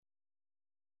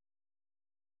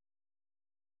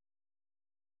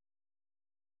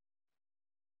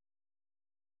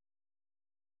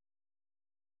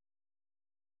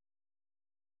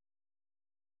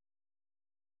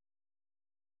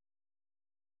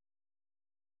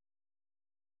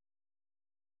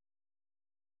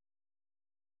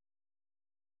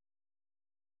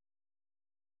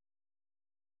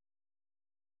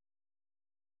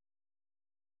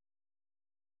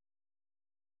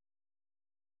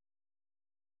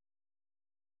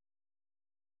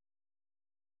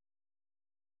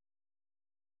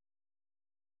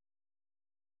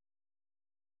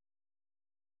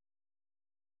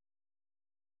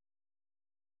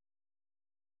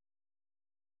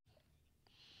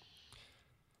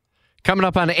Coming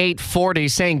up on 8:40,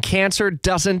 saying cancer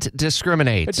doesn't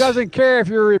discriminate. It doesn't care if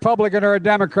you're a Republican or a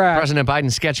Democrat. President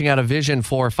Biden sketching out a vision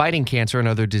for fighting cancer and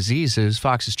other diseases.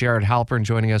 Fox's Jared Halpern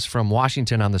joining us from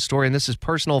Washington on the story. And this is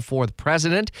personal for the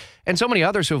president and so many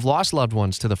others who have lost loved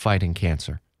ones to the fight in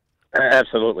cancer.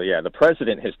 Absolutely, yeah. The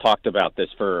president has talked about this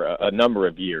for a number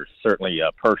of years, certainly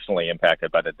personally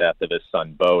impacted by the death of his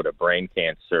son, Beau, to brain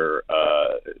cancer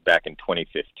back in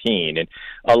 2015. And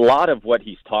a lot of what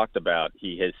he's talked about,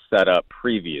 he has set up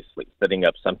previously, setting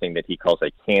up something that he calls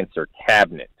a cancer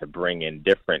cabinet to bring in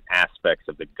different aspects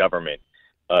of the government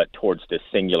towards this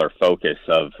singular focus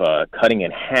of cutting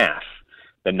in half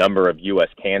the number of U.S.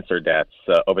 cancer deaths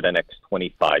over the next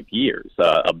 25 years.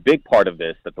 A big part of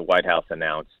this that the White House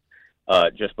announced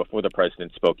just before the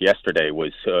president spoke yesterday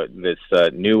was this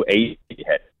new agency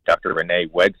head, Dr. Renee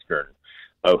Wegzgern,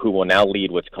 who will now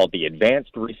lead what's called the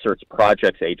Advanced Research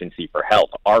Projects Agency for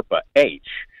Health, ARPA-H,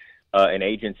 an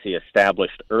agency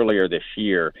established earlier this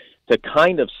year to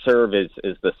kind of serve as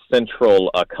the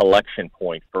central collection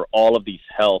point for all of these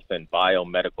health and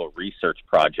biomedical research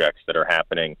projects that are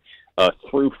happening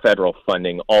through federal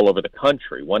funding all over the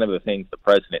country. One of the things the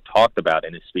president talked about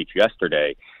in his speech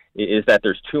yesterday is that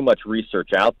there's too much research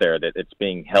out there, that it's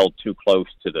being held too close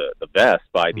to the vest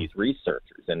by these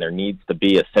researchers, and there needs to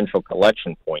be a central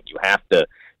collection point. You have to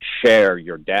share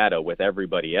your data with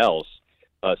everybody else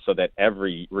so that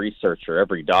every researcher,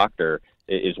 every doctor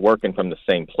is working from the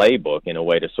same playbook in a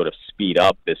way to sort of speed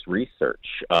up this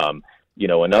research.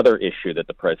 Another issue that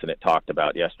the president talked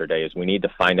about yesterday is we need to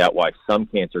find out why some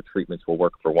cancer treatments will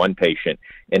work for one patient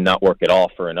and not work at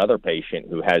all for another patient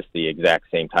who has the exact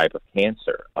same type of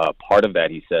cancer. Part of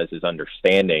that, he says, is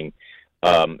understanding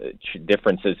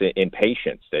differences in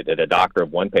patients, that a doctor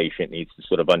of one patient needs to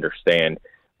sort of understand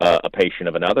a patient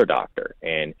of another doctor.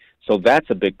 And so that's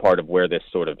a big part of where this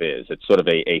sort of is. It's sort of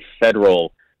a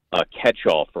federal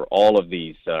catch-all for all of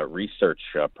these research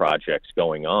projects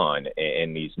going on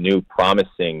and these new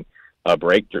promising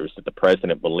breakthroughs that the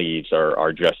president believes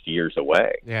are just years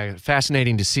away. Yeah,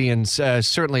 fascinating to see, and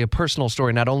certainly a personal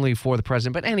story, not only for the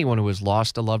president, but anyone who has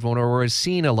lost a loved one or has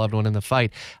seen a loved one in the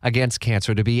fight against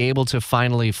cancer, to be able to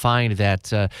finally find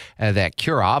that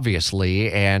cure,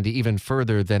 obviously, and even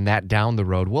further than that down the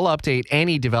road. We'll update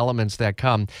any developments that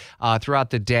come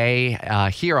throughout the day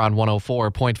here on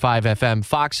 104.5 FM.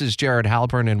 Fox's Jared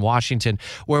Halpern in Washington,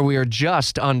 where we are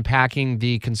just unpacking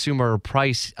the consumer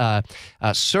price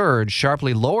surge.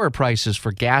 Sharply lower prices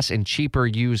for gas and cheaper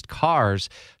used cars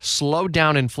slowed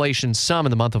down inflation some in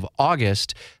the month of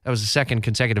August. That was the second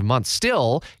consecutive month.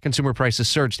 Still, consumer prices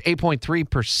surged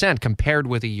 8.3% compared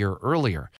with a year earlier.